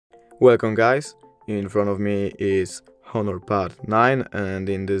Welcome guys, in front of me is Honor Pad 9 and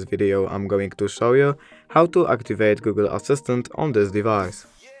in this video I'm going to show you how to activate Google Assistant on this device.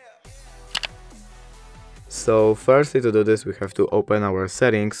 So firstly, to do this we have to open our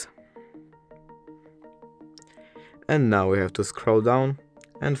settings, and now we have to scroll down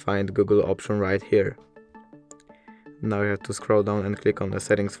and find Google option right here. Now we have to scroll down and click on the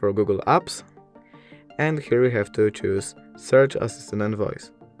settings for Google Apps, and here we have to choose Search Assistant and Voice.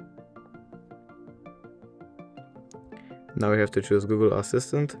 Now we have to choose Google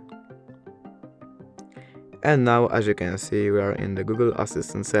Assistant, and now as you can see we are in the Google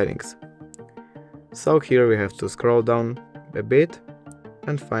Assistant settings. So here we have to scroll down a bit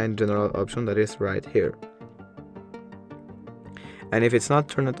and find general option that is right here. And if it's not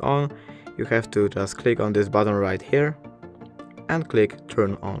turned on, you have to just click on this button right here and click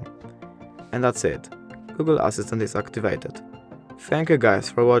turn on. And that's it. Google Assistant is activated. Thank you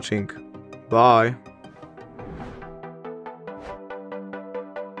guys for watching. Bye!